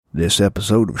This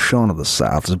episode of Shaun of the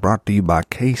South is brought to you by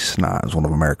Case Knives, one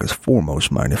of America's foremost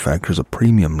manufacturers of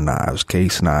premium knives.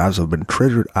 Case Knives have been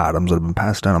treasured items that have been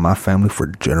passed down in my family for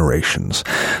generations.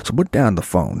 So put down the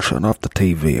phone, shut off the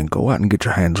TV, and go out and get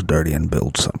your hands dirty and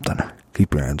build something.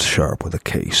 Keep your hands sharp with a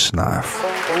Case knife.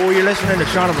 Oh, you're listening to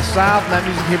Shaun of the South, and that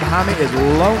music here behind me is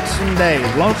Lonesome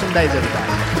Days. Lonesome Days,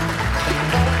 everybody.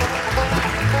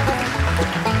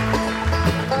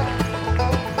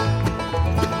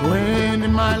 When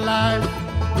in my life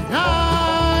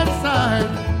I decide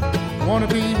I want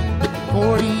to be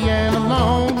 40 and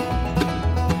alone,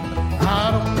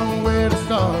 I don't know where to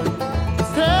start.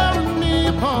 It's tearing me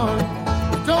apart.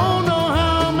 Don't know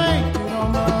how I make it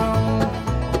on my own.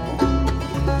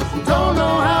 Don't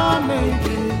know how I make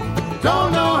it.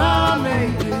 Don't know how I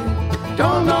make it.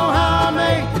 Don't know how I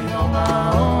make it on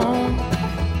my own.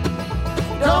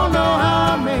 Don't know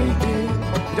how I make it.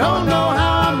 Don't know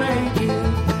how I make it.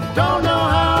 Don't know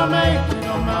how I make it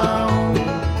on my own.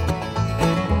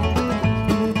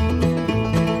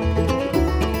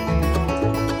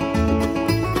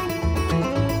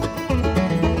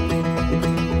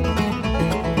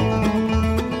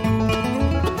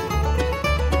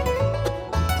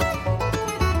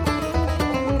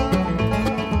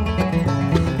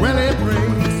 Well, it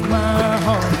breaks my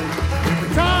heart every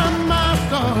time I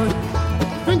start.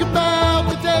 Think about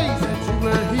the days that you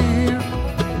were here.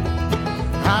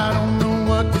 I don't know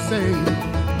what to say,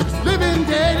 just living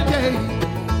day to day,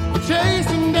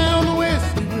 chasing down the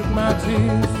whiskey with my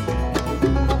tears.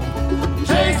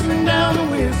 Chasing down the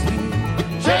whiskey,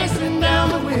 chasing down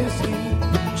the whiskey,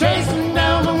 chasing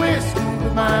down the whiskey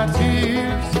with my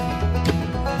tears.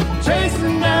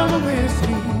 Chasing down the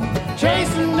whiskey,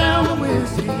 chasing down the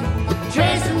whiskey,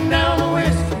 chasing down the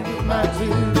whiskey with my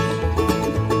tears.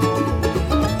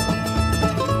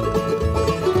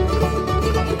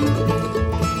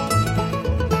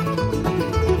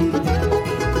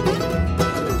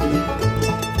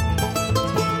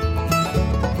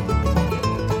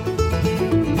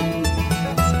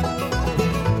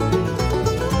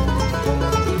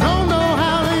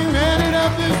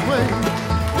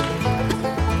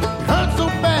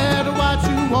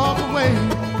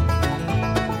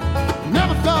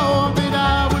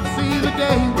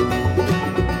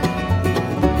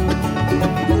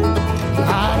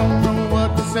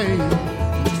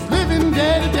 Just living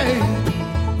day to day,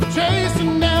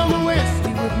 chasing down the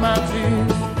whiskey with my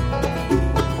tears.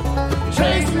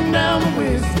 Chasing down the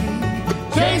whiskey,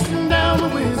 chasing down the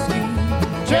whiskey,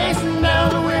 chasing down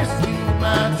the whiskey with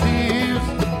my tears.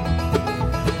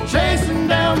 Chasing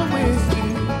down the whiskey,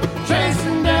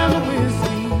 chasing down the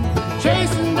whiskey,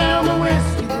 chasing down the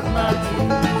whiskey with my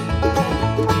tears.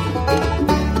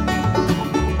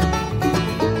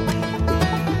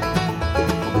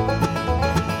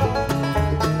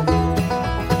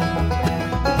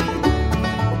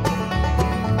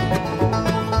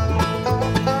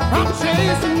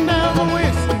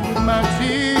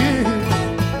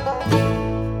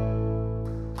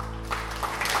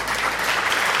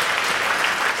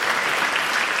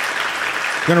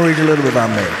 I'm going to read you a little bit of our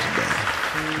mail today.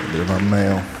 A little bit of our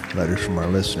mail, letters from our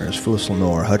listeners. Phyllis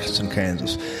Lenore, Hutchinson,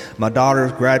 Kansas. My daughter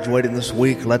is graduating this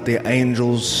week. Let the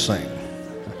angels sing.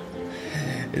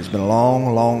 It's been a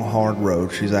long, long, hard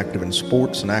road. She's active in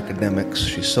sports and academics.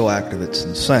 She's so active, it's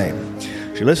insane.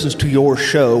 She listens to your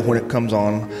show when it comes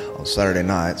on Saturday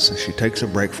nights, and she takes a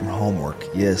break from homework.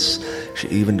 Yes, she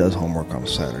even does homework on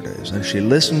Saturdays. And she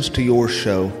listens to your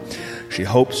show. She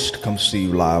hopes to come see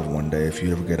you live one day if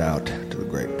you ever get out to the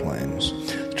Great Plains.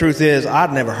 The truth is,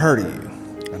 I'd never heard of you,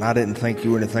 and I didn't think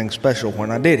you were anything special when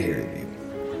I did hear of you.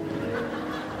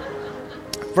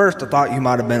 First, I thought you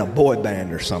might have been a boy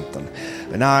band or something,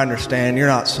 but now I understand you're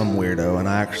not some weirdo, and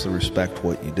I actually respect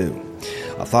what you do.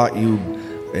 I thought you'd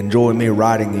enjoy me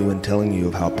writing you and telling you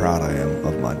of how proud I am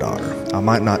of my daughter. I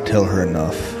might not tell her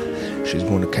enough. She's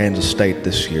going to Kansas State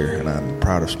this year, and I'm the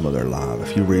proudest mother alive.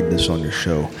 If you read this on your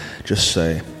show, just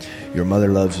say, your mother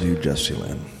loves you, Jessie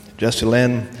Lynn. Jessie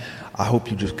Lynn, I hope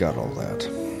you just got all that.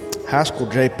 Haskell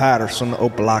J. Patterson,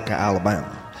 Opelika,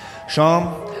 Alabama. Shaun,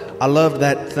 I loved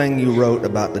that thing you wrote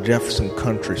about the Jefferson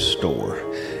Country Store.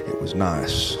 It was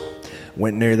nice.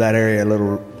 Went near that area a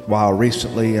little while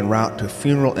recently en route to a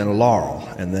funeral in Laurel,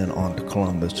 and then on to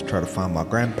Columbus to try to find my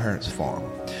grandparents' farm.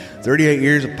 38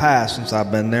 years have passed since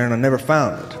I've been there, and I never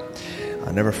found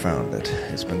it.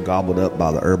 It's been gobbled up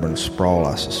by the urban sprawl,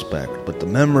 I suspect, but the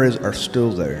memories are still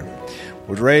there.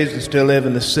 Was raised and still live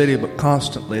in the city, but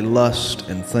constantly lust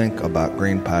and think about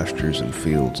green pastures and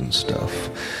fields and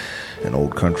stuff. and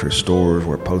old country stores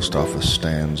where post office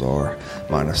stands are,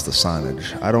 minus the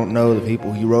signage. I don't know the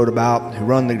people you wrote about who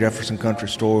run the Jefferson Country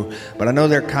Store, but I know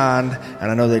they're kind,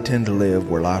 and I know they tend to live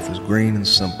where life is green and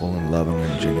simple and loving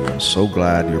and genuine. So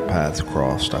glad your paths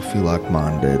crossed. I feel like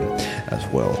mine did as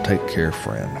well. Take care,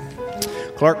 friend.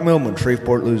 Clark Millman,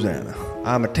 Shreveport, Louisiana.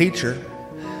 I'm a teacher,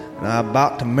 and I'm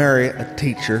about to marry a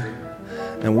teacher,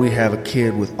 and we have a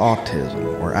kid with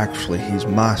autism, or actually he's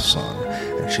my son,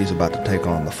 and she's about to take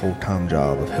on the full-time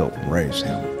job of helping raise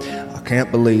him. I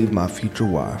can't believe my future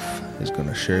wife is going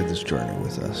to share this journey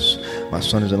with us. My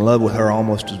son is in love with her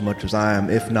almost as much as I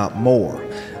am, if not more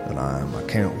than I am. I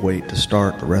can't wait to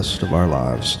start the rest of our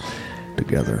lives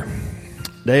together.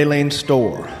 Daylene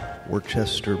Store,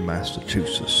 Worcester,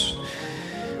 Massachusetts.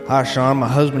 Hi, Sean. My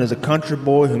husband is a country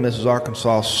boy who misses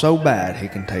Arkansas so bad he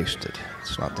can taste it.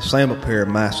 It's not the same up here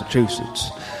in Massachusetts.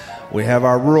 We have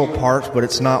our rural parts, but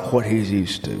it's not what he's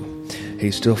used to. He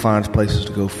still finds places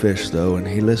to go fish, though, and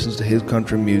he listens to his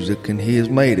country music, and he has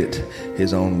made it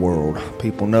his own world.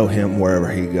 People know him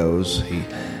wherever he goes.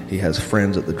 He has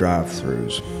friends at the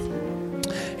drive-thrus.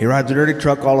 He rides a dirty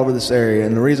truck all over this area,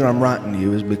 and the reason I'm writing to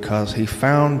you is because he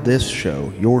found this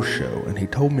show, your show, and he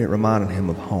told me it reminded him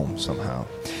of home somehow.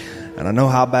 And I know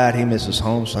how bad he misses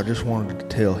home, so I just wanted to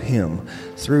tell him,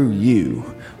 through you,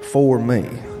 for me.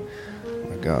 Oh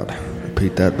my God,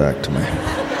 repeat that back to me.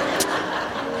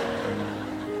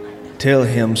 Tell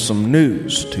him some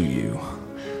news to you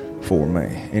for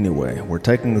me. Anyway, we're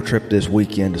taking a trip this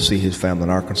weekend to see his family in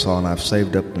Arkansas, and I've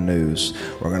saved up the news.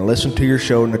 We're going to listen to your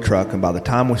show in the truck, and by the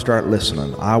time we start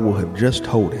listening, I will have just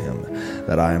told him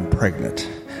that I am pregnant.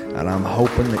 And I'm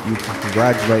hoping that you can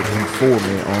congratulate him for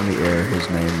me on the air. His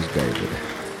name is David.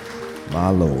 My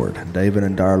Lord. David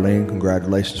and Darlene,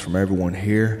 congratulations from everyone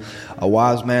here. A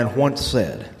wise man once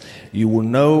said, you will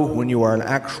know when you are an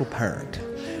actual parent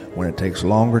when it takes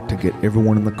longer to get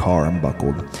everyone in the car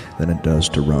unbuckled than it does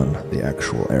to run the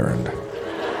actual errand.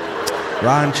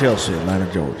 Ryan Chelsea,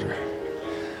 Atlanta, Georgia.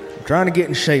 I'm trying to get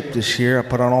in shape this year. I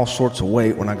put on all sorts of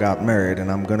weight when I got married, and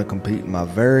I'm going to compete in my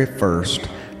very first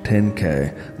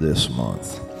 10K this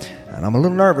month. And I'm a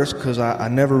little nervous because I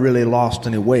never really lost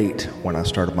any weight when I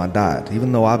started my diet,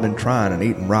 even though I've been trying and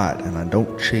eating right, and I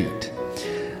don't cheat.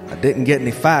 I didn't get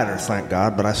any fatter, thank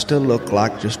God, but I still look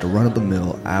like just a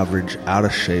run-of-the-mill, average,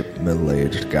 out-of-shape,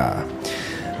 middle-aged guy.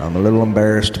 I'm a little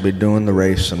embarrassed to be doing the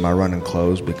race in my running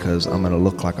clothes because I'm going to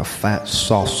look like a fat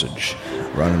sausage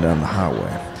running down the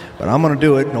highway. But I'm going to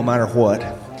do it no matter what.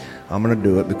 I'm going to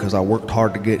do it because I worked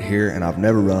hard to get here, and I've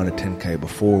never run a 10K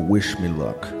before. Wish me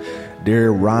luck.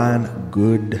 Dear Ryan,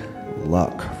 good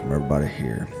luck from everybody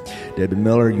here. Debbie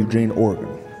Miller, Eugene,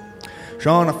 Oregon.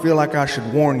 Sean, I feel like I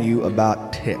should warn you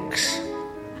about ticks.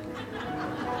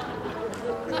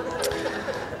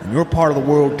 In your part of the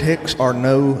world, ticks are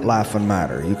no laughing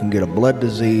matter. You can get a blood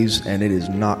disease, and it is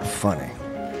not funny.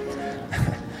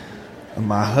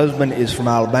 My husband is from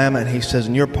Alabama, and he says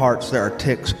in your parts there are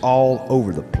ticks all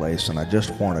over the place, and I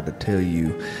just wanted to tell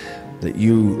you that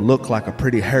you look like a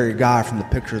pretty hairy guy from the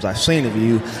pictures I've seen of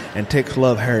you, and ticks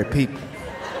love hairy people.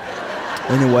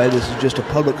 Anyway, this is just a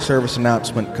public service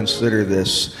announcement. Consider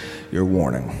this your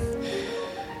warning.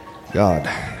 God,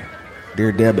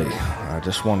 dear Debbie, I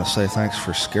just want to say thanks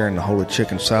for scaring the holy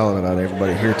chicken salad out of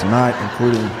everybody here tonight,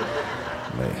 including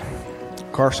me.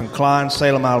 Carson Klein,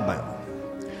 Salem, Alabama.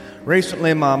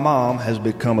 Recently, my mom has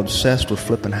become obsessed with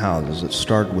flipping houses. It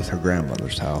started with her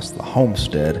grandmother's house, the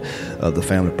homestead of the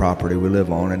family property we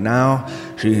live on, and now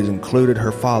she has included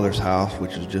her father's house,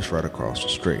 which is just right across the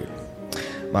street.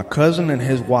 My cousin and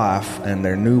his wife and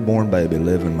their newborn baby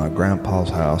live in my grandpa's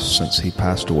house since he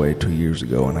passed away 2 years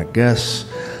ago, and I guess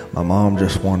my mom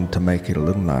just wanted to make it a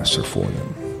little nicer for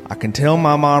them. I can tell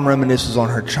my mom reminisces on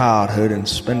her childhood and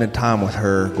spending time with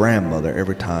her grandmother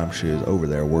every time she is over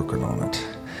there working on it.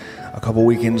 A couple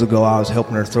weekends ago, I was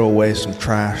helping her throw away some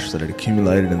trash that had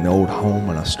accumulated in the old home,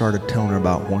 and I started telling her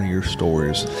about one of your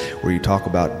stories where you talk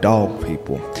about dog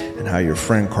people and how your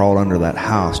friend crawled under that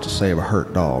house to save a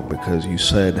hurt dog because you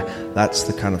said that's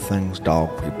the kind of things dog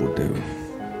people do.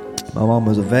 My mom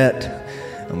was a vet,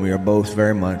 and we are both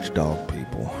very much dog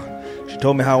people. She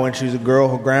told me how when she was a girl,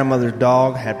 her grandmother's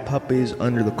dog had puppies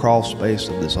under the crawl space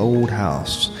of this old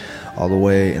house all the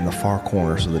way in the far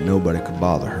corner so that nobody could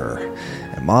bother her.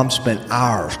 And Mom spent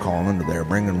hours crawling under there,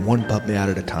 bringing one puppy out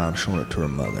at a time, showing it to her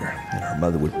mother. And her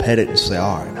mother would pet it and say,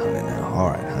 all right, honey, now, all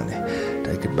right, honey,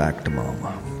 take it back to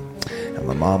Mama. And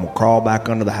my mom would crawl back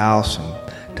under the house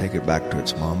and take it back to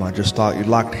its mama. I just thought you'd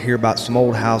like to hear about some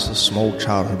old houses, some old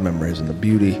childhood memories, and the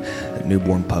beauty that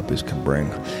newborn puppies can bring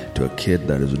to a kid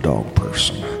that is a dog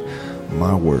person.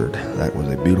 My word, that was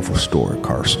a beautiful story,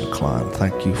 Carson Klein.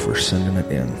 Thank you for sending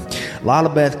it in.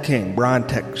 Lila Beth King, Bryan,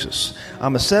 Texas.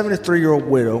 I'm a 73-year-old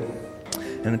widow,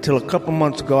 and until a couple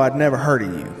months ago, I'd never heard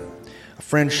of you. A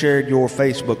friend shared your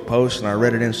Facebook post, and I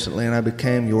read it instantly, and I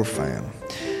became your fan.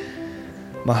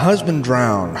 My husband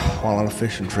drowned while on a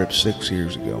fishing trip 6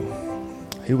 years ago.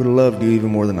 He would have loved you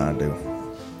even more than I do,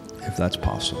 if that's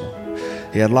possible.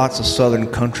 He had lots of southern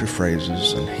country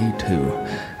phrases, and he, too,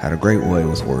 had a great way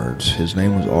with words. His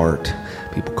name was Art.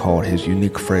 People called his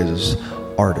unique phrases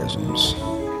artisms.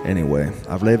 Anyway,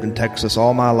 I've lived in Texas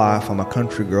all my life. I'm a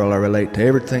country girl. I relate to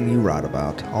everything you write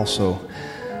about. Also,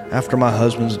 after my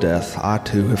husband's death, I,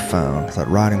 too, have found that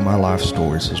writing my life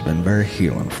stories has been very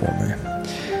healing for me.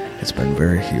 It's been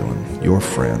very healing. Your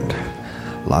friend,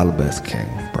 Lila Beth King,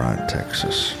 Bryan,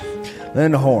 Texas.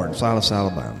 Linda Horn, Silas,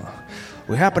 Alabama.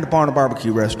 We happened upon a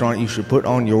barbecue restaurant you should put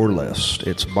on your list.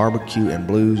 It's Barbecue and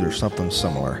Blues or something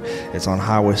similar. It's on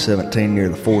Highway 17 near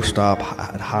the 4-stop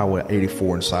at Highway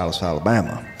 84 in Silas,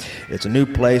 Alabama. It's a new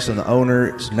place and the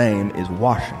owner's name is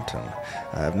Washington.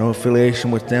 I have no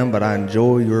affiliation with them, but I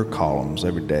enjoy your columns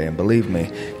every day. And believe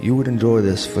me, you would enjoy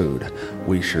this food.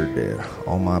 We sure did.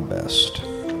 All my best.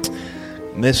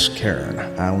 Miss Karen,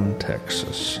 Allen,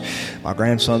 Texas. My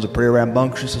grandsons are pretty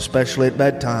rambunctious, especially at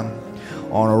bedtime.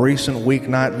 On a recent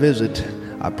weeknight visit,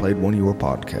 I played one of your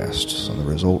podcasts, and the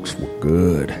results were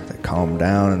good. They calmed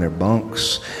down in their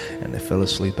bunks, and they fell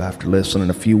asleep after listening.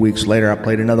 A few weeks later, I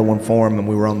played another one for them, and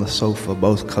we were on the sofa,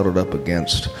 both cuddled up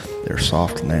against their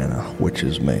soft Nana, which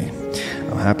is me.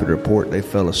 I'm happy to report they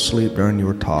fell asleep during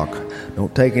your talk.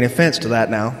 Don't take any offense to that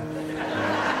now.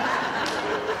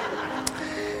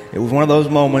 It was one of those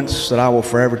moments that I will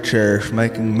forever cherish,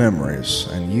 making memories,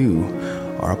 and you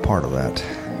are a part of that.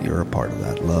 You're a part of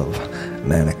that. Love,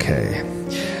 Nana Kay.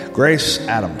 Grace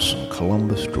Adamson,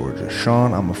 Columbus, Georgia.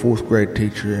 Sean, I'm a 4th grade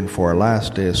teacher, and for our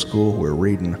last day of school, we're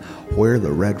reading Where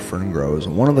the Red Fern Grows.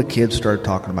 And one of the kids started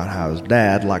talking about how his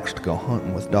dad likes to go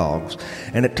hunting with dogs.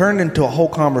 And it turned into a whole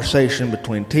conversation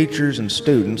between teachers and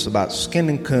students about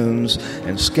skinning coons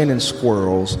and skinning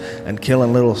squirrels and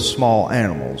killing little small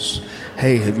animals.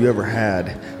 Hey, have you ever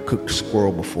had cooked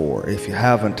squirrel before? If you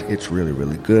haven't, it's really,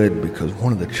 really good because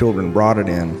one of the children brought it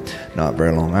in not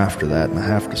very long after that, and I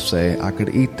have to say, I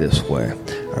could eat this way.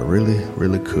 I really,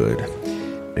 really could.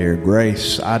 Dear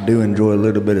Grace, I do enjoy a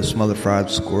little bit of smothered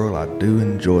fried squirrel. I do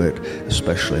enjoy it,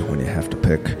 especially when you have to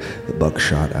pick the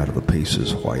buckshot out of the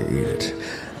pieces while you eat it.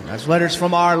 That's letters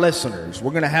from our listeners.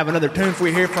 We're going to have another tune for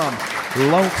you here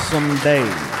from Lonesome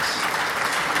Days.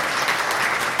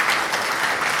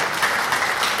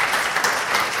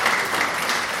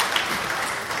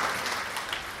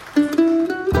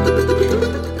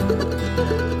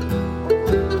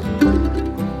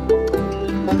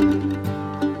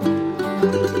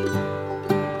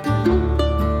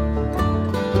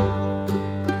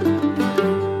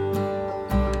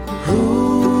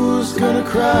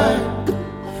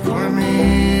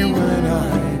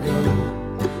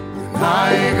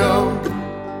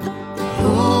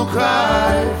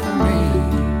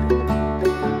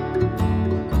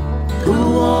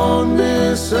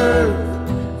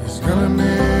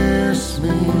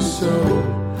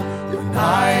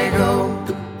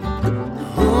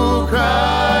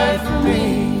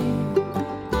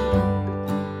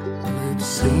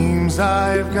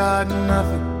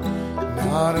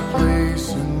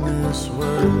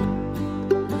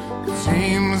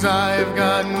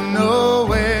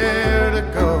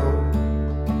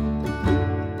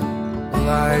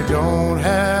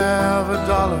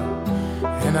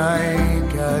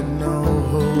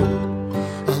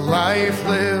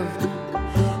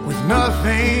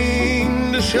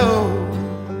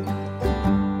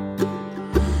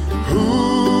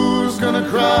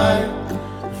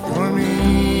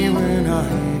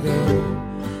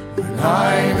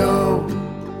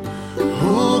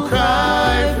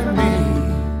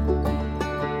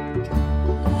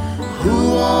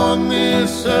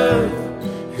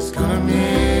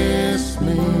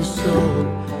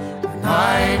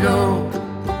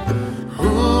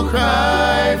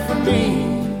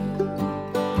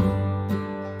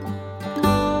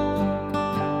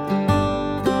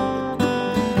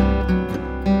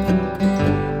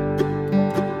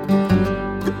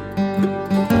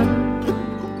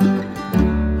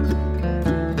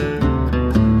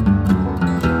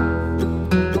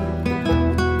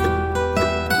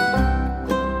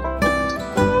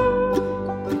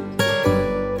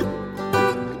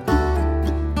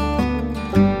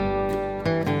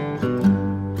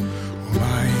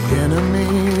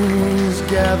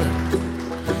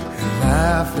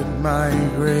 My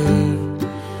grave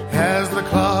as the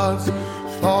clouds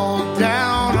fall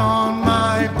down on my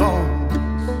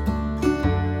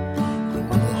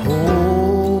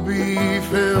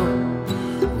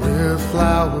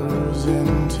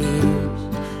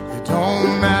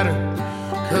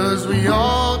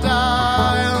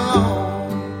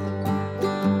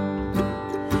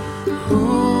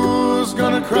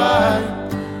cry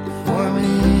for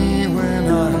me when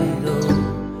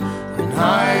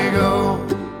I go?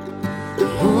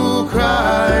 Who'll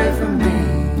cry for me?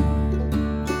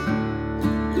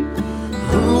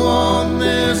 Who on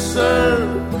this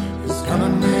earth is gonna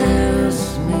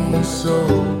miss me so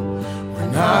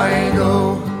when I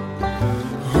go?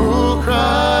 Who'll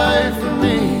cry for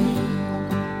me?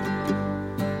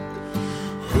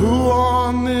 Who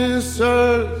on this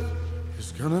earth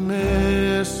is gonna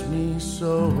miss me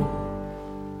so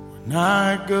when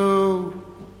I go?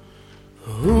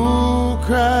 Who'll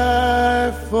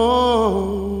cry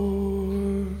for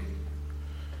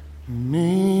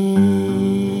me?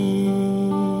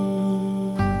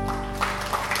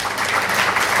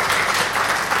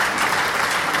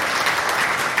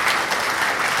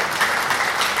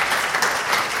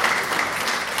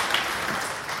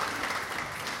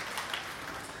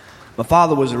 My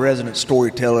father was a resident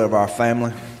storyteller of our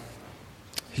family.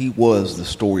 He was the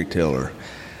storyteller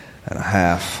and a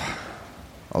half.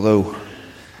 Although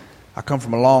I come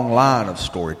from a long line of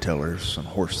storytellers and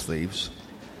horse thieves.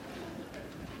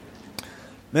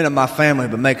 Men of my family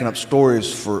have been making up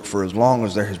stories for as long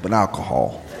as there has been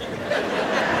alcohol.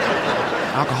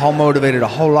 Alcohol motivated a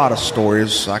whole lot of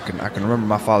stories. I can remember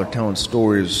my father telling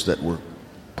stories that were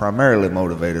primarily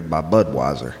motivated by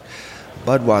Budweiser.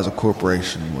 Budweiser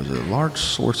Corporation was a large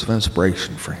source of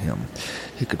inspiration for him.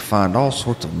 He could find all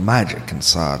sorts of magic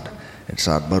inside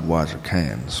Budweiser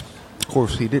cans. Of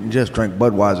course, he didn't just drink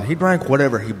Budweiser. He drank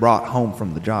whatever he brought home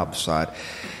from the job site.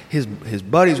 His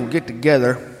buddies would get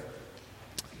together,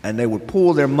 and they would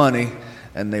pool their money,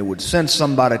 and they would send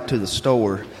somebody to the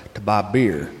store to buy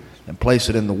beer and place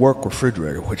it in the work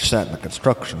refrigerator, which sat in the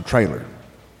construction trailer.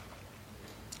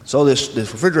 So this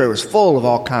refrigerator was full of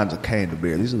all kinds of canned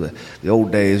beer. These are the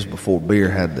old days before beer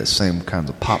had the same kinds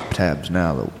of pop tabs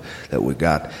now that we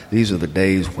got. These are the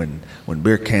days when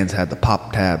beer cans had the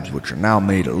pop tabs, which are now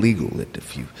made illegal. That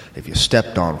if you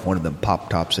stepped on one of them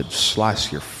pop tops, it'd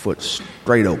slice your foot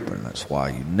straight open. That's why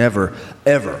you never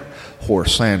ever wore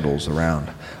sandals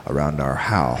around our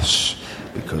house,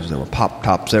 because there were pop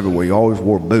tops everywhere. You always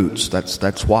wore boots.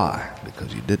 That's why.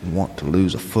 Because you didn't want to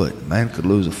lose a foot. A man could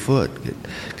lose a foot,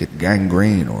 get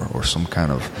gangrene or some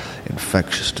kind of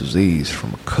infectious disease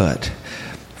from a cut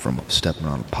from stepping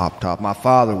on a pop top. My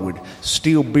father would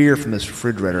steal beer from this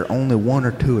refrigerator, only one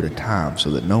or two at a time, so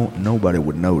that nobody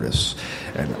would notice.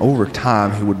 And over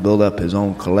time, he would build up his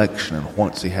own collection. And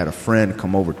once he had a friend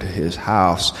come over to his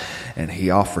house, and he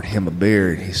offered him a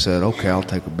beer, and he said, "Okay, I'll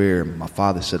take a beer." And my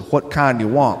father said, "What kind do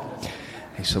you want?"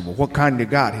 He said, "Well, what kind you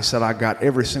got?" He said, "I got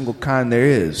every single kind there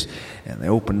is." And they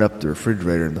opened up the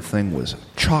refrigerator, and the thing was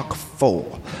chock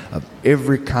full of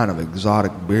every kind of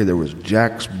exotic beer. There was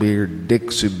Jack's beer,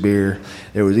 Dixie beer.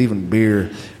 There was even beer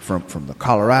from the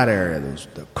Colorado area. There was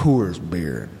the Coors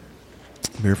beer,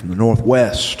 beer from the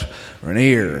Northwest,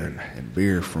 Rainier, and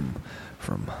beer from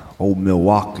old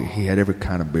Milwaukee. He had every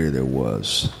kind of beer there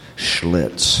was.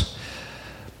 Schlitz,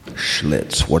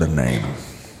 what a name.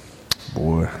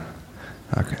 Boy,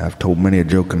 I've told many a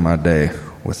joke in my day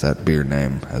with that beer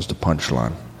name as the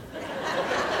punchline.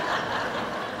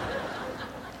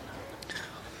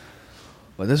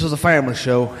 But this is a family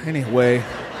show. Anyway,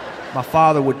 my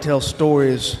father would tell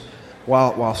stories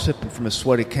while sipping from his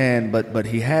sweaty can, but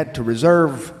he had to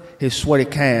reserve his sweaty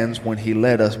cans when he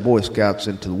led us Boy Scouts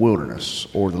into the wilderness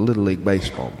or the Little League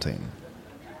baseball team.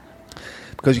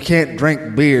 Because you can't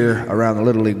drink beer around the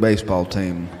Little League baseball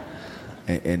team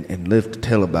and live to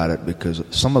tell about it, because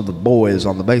some of the boys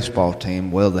on the baseball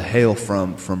team, well, they hail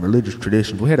from religious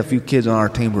traditions. We had a few kids on our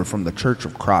team who were from the Church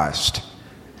of Christ.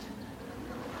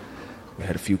 We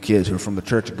had a few kids who were from the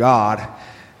Church of God,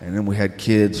 and then we had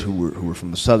kids who were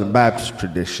from the Southern Baptist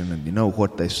tradition. And you know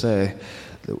what they say,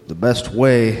 the best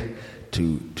way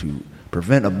to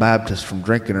prevent a Baptist from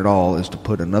drinking at all is to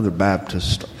put another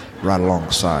Baptist right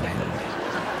alongside him.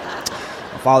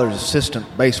 Father's assistant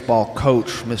baseball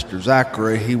coach, Mr.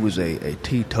 Zachary, he was a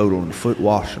teetotal and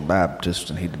foot-washing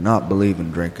Baptist, and he did not believe in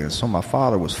drinking. So my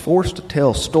father was forced to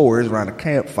tell stories around a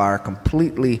campfire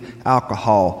completely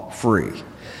alcohol-free.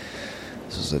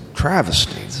 This is a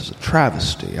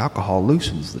travesty. Alcohol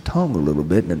loosens the tongue a little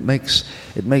bit, and it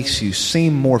makes you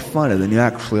seem more funny than you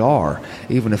actually are,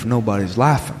 even if nobody's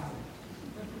laughing.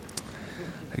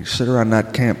 You sit around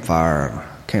that campfire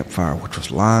which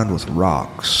was lined with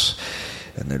rocks,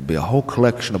 and there'd be a whole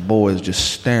collection of boys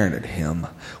just staring at him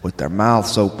with their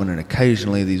mouths open, and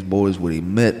occasionally these boys would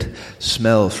emit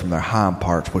smells from their hind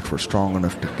parts which were strong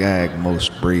enough to gag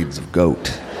most breeds of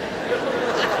goat.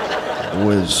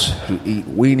 Boys who eat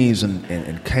weenies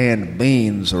and canned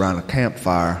beans around a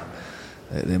campfire,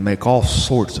 they make all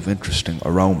sorts of interesting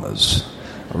aromas.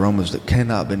 aromas that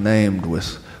cannot be named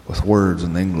with words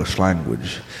in the English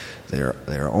language. They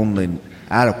are only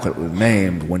adequately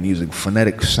named when using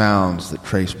phonetic sounds that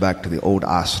trace back to the old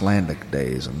Icelandic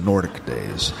days and Nordic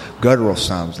days. Guttural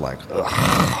sounds like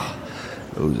ugh.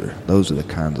 Those are the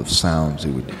kinds of sounds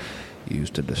he would use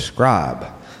to describe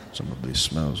some of these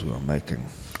smells we were making.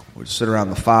 We'd sit around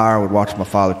the fire, we'd watch my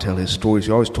father tell his stories.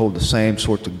 He always told the same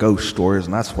sorts of ghost stories,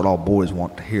 and that's what all boys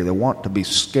want to hear. They want to be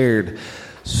scared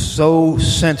so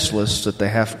senseless that they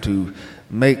have to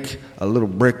make a little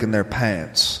brick in their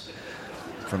pants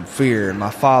from fear. And my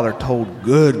father told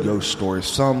good ghost stories,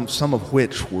 some of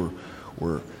which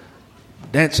were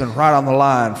dancing right on the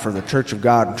line for the Church of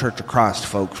God and Church of Christ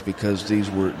folks, because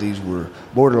these were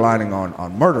borderlining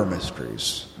on murder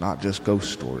mysteries, not just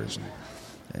ghost stories.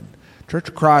 And Church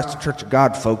of Christ and Church of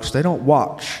God folks, they don't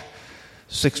watch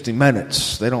 60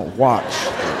 Minutes. They don't watch.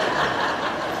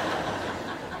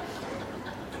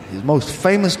 His most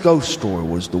famous ghost story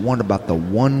was the one about the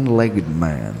one-legged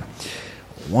man.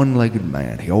 One-legged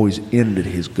man. He always ended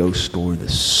his ghost story the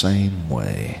same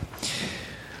way.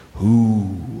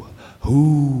 Who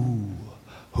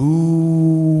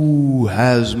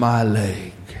has my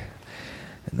leg?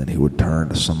 And then he would turn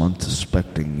to some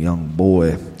unsuspecting young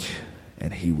boy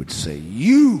and he would say,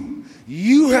 You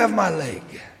have my leg.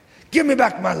 Give me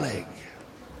back my leg.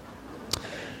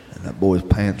 And that boy's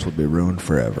pants would be ruined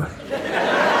forever.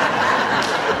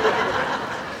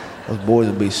 Those boys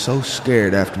would be so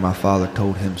scared after my father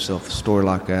told himself a story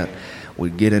like that.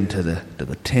 We'd get into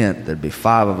the tent. There'd be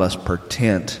 5 of us per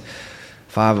tent.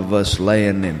 5 of us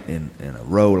laying in a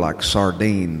row like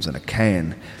sardines in a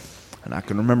can. And I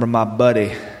can remember my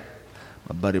buddy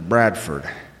Bradford.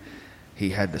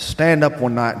 He had to stand up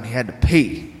one night and he had to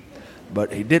pee.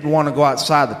 But he didn't want to go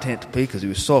outside the tent to pee because he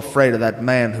was so afraid of that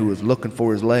man who was looking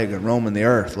for his leg and roaming the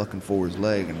earth looking for his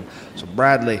leg. And so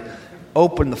Bradley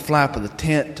opened the flap of the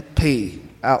tent to pee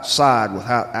outside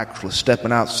without actually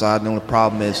stepping outside. And the only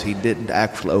problem is he didn't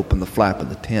actually open the flap of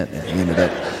the tent, and he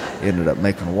ended up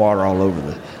making water all over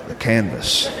the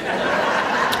canvas. And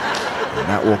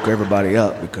that woke everybody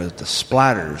up because the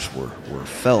splatters were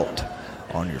felt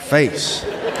on your face.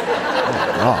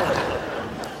 Oh, God.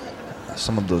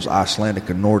 Some of those Icelandic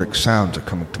and Nordic sounds are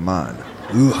coming to mind.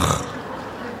 Ugh.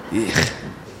 Yeah.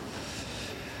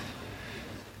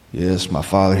 Yes, my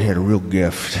father, he had a real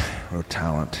gift, real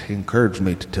talent. He encouraged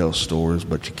me to tell stories,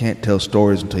 but you can't tell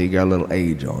stories until you got a little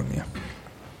age on you.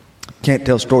 You can't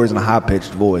tell stories in a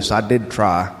high-pitched voice. I did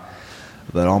try,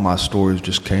 but all my stories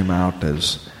just came out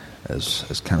as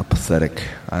kind of pathetic.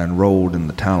 I enrolled in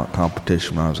the talent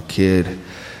competition when I was a kid,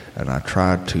 and I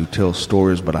tried to tell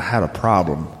stories, but I had a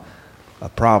problem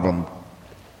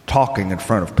talking in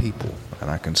front of people. And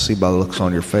I can see by the looks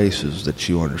on your faces that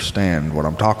you understand what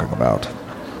I'm talking about.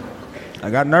 I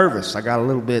got nervous. I got a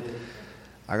little bit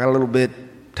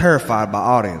terrified by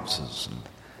audiences. And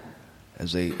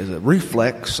as a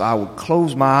reflex, I would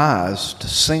close my eyes to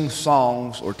sing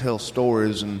songs or tell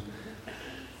stories. And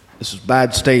this is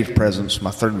bad stage presence. My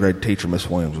 3rd grade teacher, Miss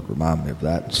Williams, would remind me of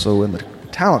that. And so in the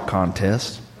talent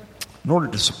contest, in order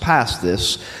to surpass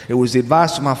this, it was the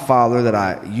advice of my father that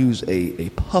I use a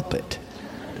puppet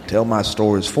to tell my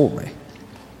stories for me.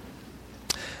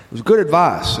 It was good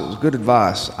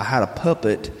advice. I had a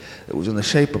puppet that was in the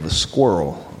shape of a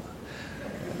squirrel.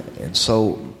 And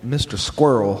so Mr.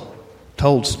 Squirrel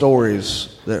told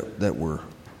stories that were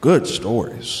good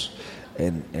stories.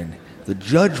 And the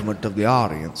judgment of the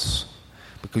audience,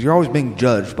 because you're always being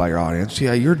judged by your audience.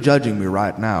 Yeah, you're judging me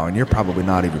right now, and you're probably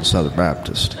not even Southern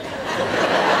Baptist.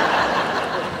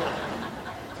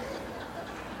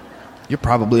 You're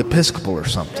probably Episcopal or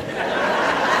something.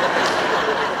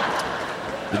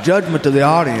 The judgment of the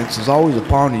audience is always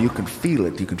upon you. You can feel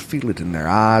it. You can feel it in their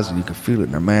eyes, and you can feel it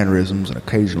in their mannerisms, and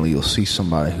occasionally you'll see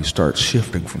somebody who starts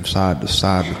shifting from side to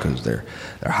side because their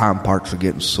hind parts are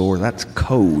getting sore. That's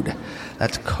code.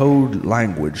 That's code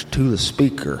language to the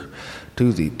speaker,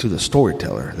 to the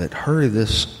storyteller, that hurry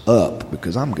this up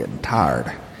because I'm getting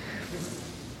tired.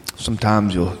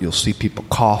 Sometimes you'll see people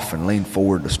cough and lean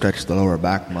forward to stretch the lower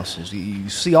back muscles. You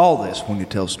see all this when you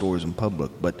tell stories in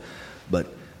public, but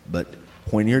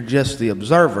when you're just the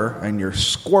observer and your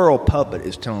squirrel puppet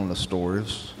is telling the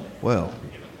stories, well,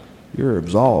 you're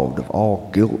absolved of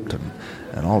all guilt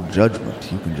and all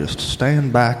judgment. You can just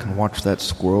stand back and watch that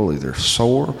squirrel either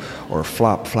soar or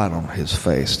flop flat on his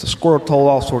face. The squirrel told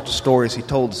all sorts of stories. He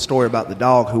told the story about the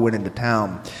dog who went into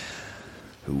town,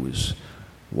 who was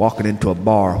walking into a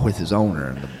bar with his owner,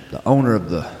 and the owner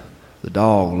of the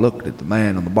dog looked at the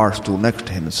man on the bar stool next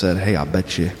to him and said, "Hey, I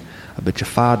bet you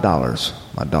 $5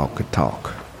 my dog could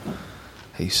talk."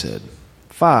 He said,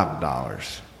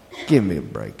 $5? Give me a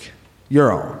break.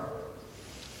 You're on.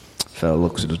 The fellow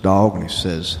looks at his dog and he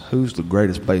says, who's the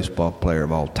greatest baseball player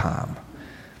of all time?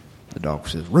 The dog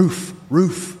says, Roof,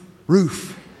 Roof,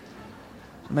 Roof.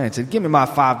 The man said, give me my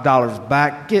 $5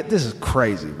 back. This is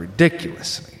crazy,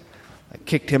 ridiculous. And they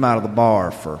kicked him out of the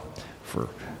bar for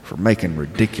making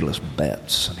ridiculous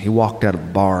bets. And he walked out of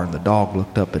the bar, and the dog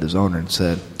looked up at his owner and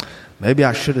said, maybe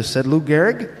I should have said Lou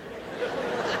Gehrig.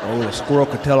 Oh, the squirrel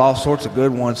could tell all sorts of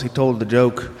good ones. He told the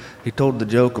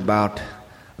joke about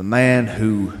the man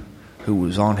who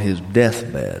was on his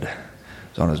deathbed. He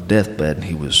was on his deathbed, and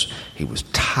he was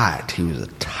tight. He was a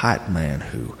tight man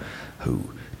who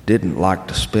didn't like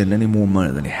to spend any more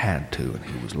money than he had to. And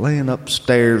he was laying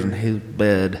upstairs in his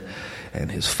bed,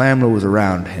 and his family was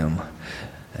around him.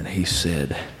 And he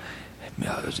said,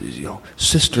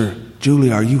 Sister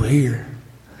Julie, are you here?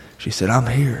 She said, I'm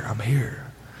here, I'm here.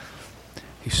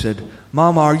 He said,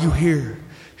 Mama, are you here?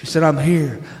 She said, I'm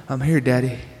here,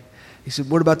 Daddy. He said,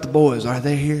 what about the boys? Are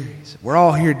they here? He said, we're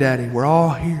all here, Daddy, we're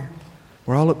all here.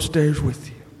 We're all upstairs with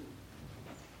you.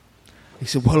 He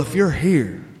said, well, if you're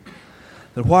here,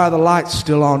 then why are the lights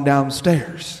still on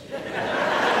downstairs?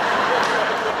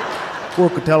 Squirrel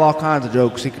could tell all kinds of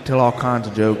jokes. He could tell all kinds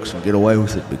of jokes and get away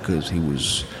with it because he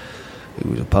was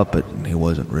a puppet and he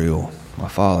wasn't real. My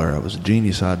father, it was a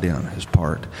genius idea on his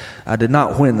part. I did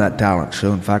not win that talent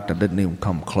show. In fact, I didn't even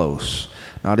come close.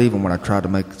 Not even when I tried to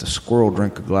make the squirrel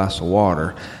drink a glass of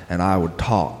water and I would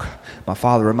talk. My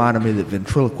father reminded me that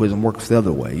ventriloquism works the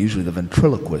other way. Usually the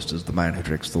ventriloquist is the man who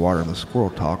drinks the water and the squirrel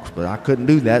talks, but I couldn't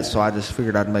do that, so I just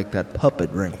figured I'd make that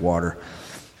puppet drink water.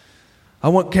 I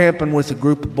went camping with a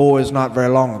group of boys not very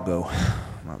long ago.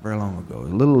 A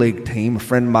Little League team. A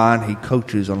friend of mine, he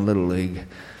coaches on Little League.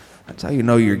 That's how you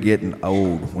know you're getting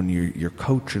old, when you're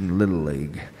coaching Little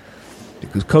League.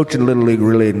 Because coaching Little League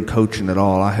really isn't coaching at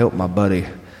all. I helped my buddy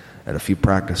at a few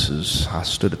practices. I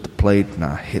stood at the plate and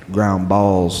I hit ground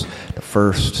balls to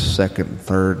first, second, and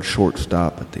third,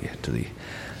 shortstop to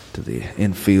the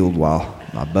infield while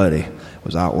my buddy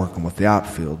was out working with the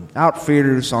outfield.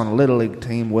 Outfielders on a Little League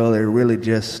team, well, they're really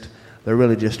just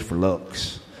for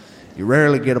looks. You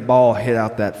rarely get a ball hit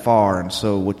out that far, and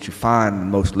so what you find in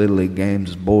most Little League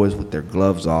games is boys with their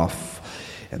gloves off,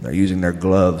 and they're using their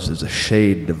gloves as a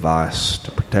shade device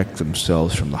to protect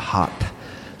themselves from the hot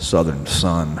southern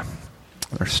sun.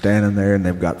 They're standing there, and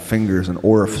they've got fingers and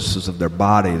orifices of their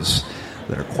bodies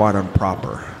that are quite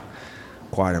improper.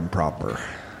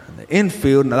 In the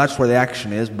infield, now that's where the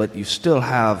action is, but you still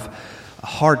have a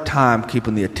hard time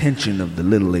keeping the attention of the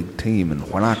Little League team. And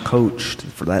when I coached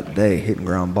for that day, hitting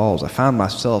ground balls, I found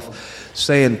myself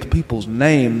saying people's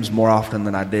names more often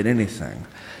than I did anything.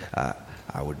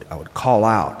 I would call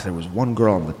out. There was one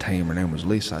girl on the team. Her name was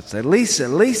Lisa. I'd say, Lisa,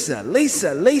 Lisa,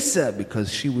 Lisa, Lisa,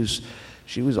 because she was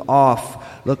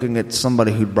off looking at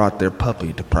somebody who'd brought their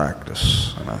puppy to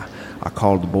practice. And I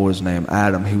called the boy's name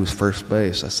Adam. He was first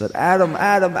base. I said, Adam,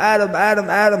 Adam, Adam, Adam,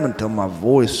 Adam, until my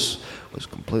voice was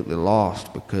completely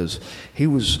lost because he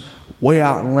was way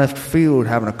out in left field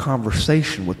having a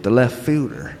conversation with the left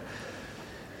fielder.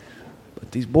 But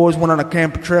these boys went on a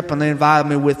camp trip and they invited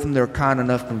me with them. They were kind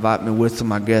enough to invite me with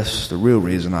them. I guess the real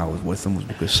reason I was with them was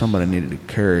because somebody needed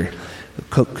to carry the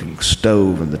cooking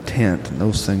stove and the tent, and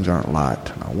those things aren't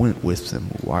light. And I went with them.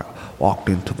 We walked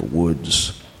into the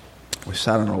woods. We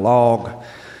sat on a log.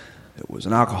 It was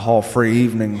an alcohol-free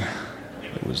evening.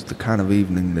 It was the kind of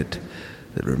evening that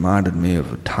reminded me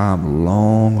of a time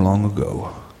long, long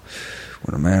ago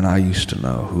when a man I used to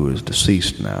know, who is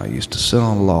deceased now, used to sit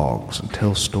on logs and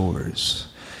tell stories.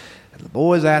 And the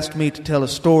boys asked me to tell a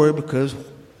story because,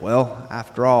 well,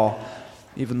 after all,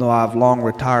 even though I've long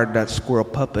retired that squirrel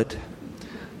puppet,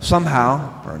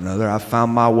 somehow or another I've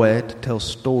found my way to tell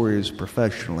stories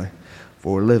professionally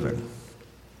for a living.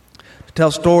 To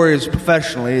tell stories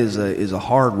professionally is a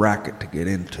hard racket to get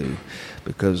into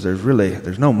because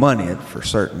there's no money in it for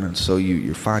certain, and so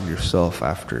you find yourself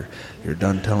after you're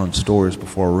done telling stories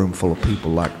before a room full of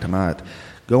people like tonight,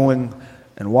 going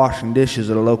and washing dishes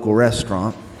at a local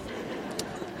restaurant,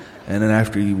 and then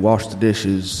after you wash the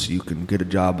dishes, you can get a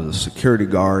job as a security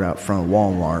guard out front of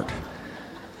Walmart.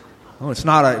 Well, it's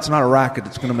not a racket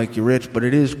that's going to make you rich, but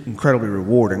it is incredibly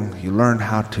rewarding. You learn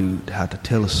how to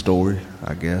tell a story,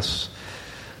 I guess.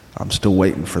 I'm still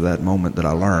waiting for that moment that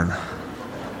I learn.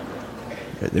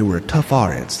 They were a tough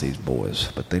audience, these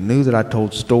boys, but they knew that I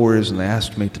told stories and they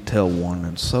asked me to tell one,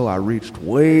 and so I reached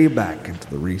way back into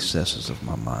the recesses of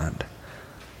my mind.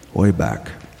 Way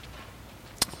back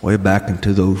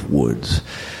into those woods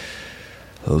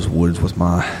with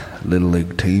my Little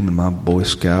League team and my Boy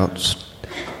Scouts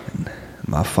and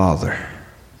my father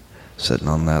sitting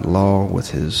on that log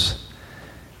with his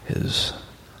his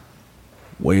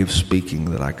way of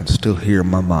speaking that I can still hear in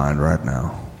my mind right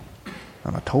now.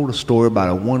 And I told a story about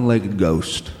a one-legged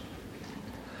ghost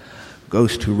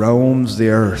who roams the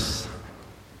earth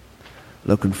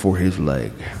looking for his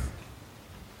leg.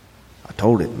 I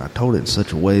told it in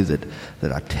such a way that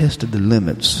I tested the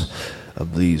limits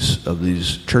of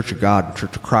these Church of God and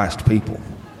Church of Christ people.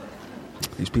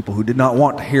 These people who did not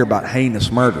want to hear about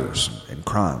heinous murders and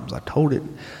crimes. I told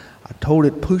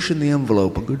it pushing the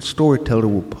envelope. A good storyteller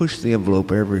will push the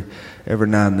envelope every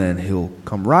now and then. He'll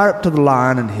come right up to the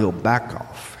line and he'll back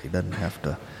off. He doesn't have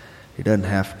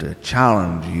to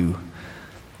challenge you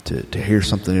to hear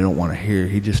something you don't want to hear.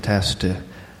 He just has to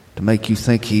make you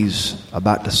think he's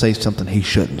about to say something he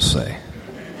shouldn't say.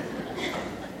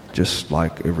 Just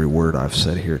like every word I've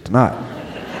said here tonight.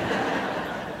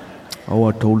 Oh,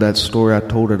 I told that story. I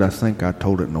think I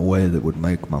told it in a way that would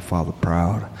make my father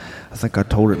proud. I think I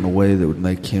told it in a way that would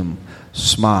make him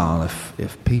smile.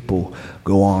 If people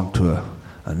go on to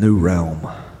a new realm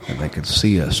and they can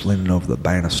see us leaning over the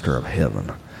banister of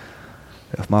heaven.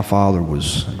 If my father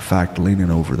was, in fact,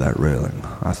 leaning over that railing,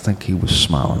 I think he was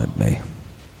smiling at me.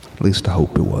 At least I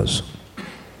hope he was.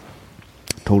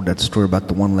 I told that story about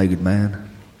the one-legged man.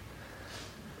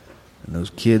 And those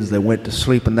kids, they went to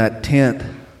sleep in that tent.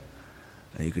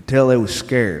 And you could tell they were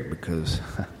scared because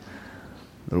a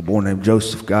little boy named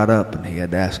Joseph got up and he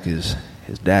had to ask his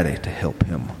daddy to help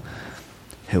him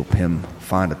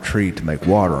find a tree to make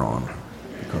water on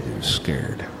because he was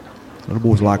scared. Little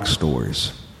boys like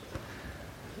stories.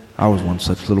 I was one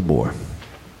such little boy.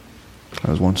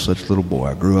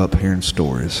 I grew up hearing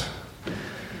stories.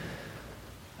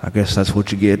 I guess that's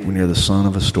what you get when you're the son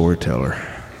of a storyteller.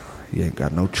 You ain't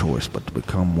got no choice but to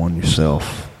become one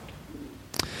yourself.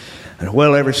 And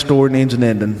well, every story needs an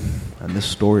ending, and this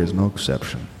story is no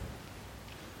exception.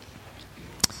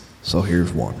 So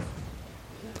here's one.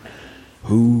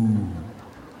 Who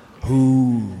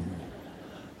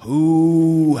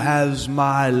has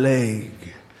my leg?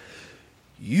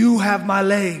 You have my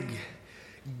leg.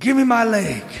 Give me my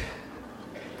leg.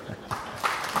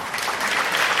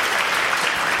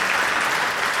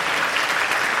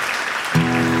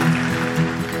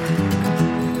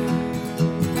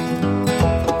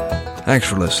 Thanks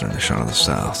for listening to Sean of the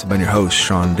South. I've been your host,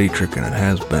 Sean Dietrich, and it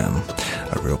has been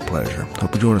a real pleasure.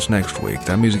 Hope you join us next week.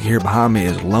 That music here behind me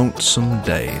is Lonesome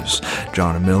Days.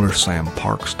 Johnny Miller, Sam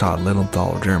Parks, Todd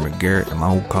Lilienthal, Jeremy Garrett, and my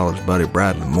old college buddy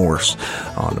Bradley Morse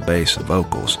on the bass and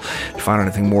vocals. To find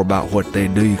anything more about what they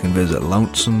do, you can visit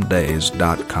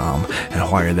lonesomedays.com. And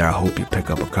while you're there, I hope you pick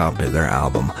up a copy of their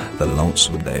album, The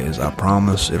Lonesome Days. I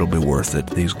promise it'll be worth it.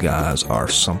 These guys are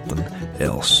something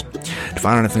else. To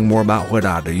find anything more about what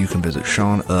I do, you can visit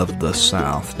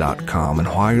SeanoftheSouth.com. And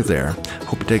while you're there,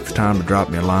 hope you take the time to drop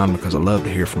me a line because I love to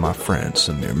hear from my friends.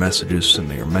 Send me your messages, send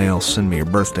me your mail, send me your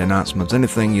birthday announcements,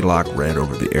 anything you like read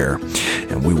over the air.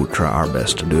 And we will try our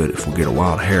best to do it if we get a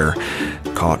wild hair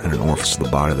caught in an orifice of the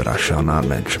body that I shall not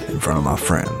mention in front of my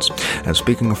friends. And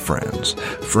speaking of friends,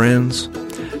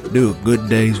 do a good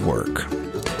day's work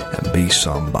and be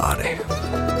somebody.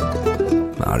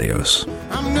 Adios.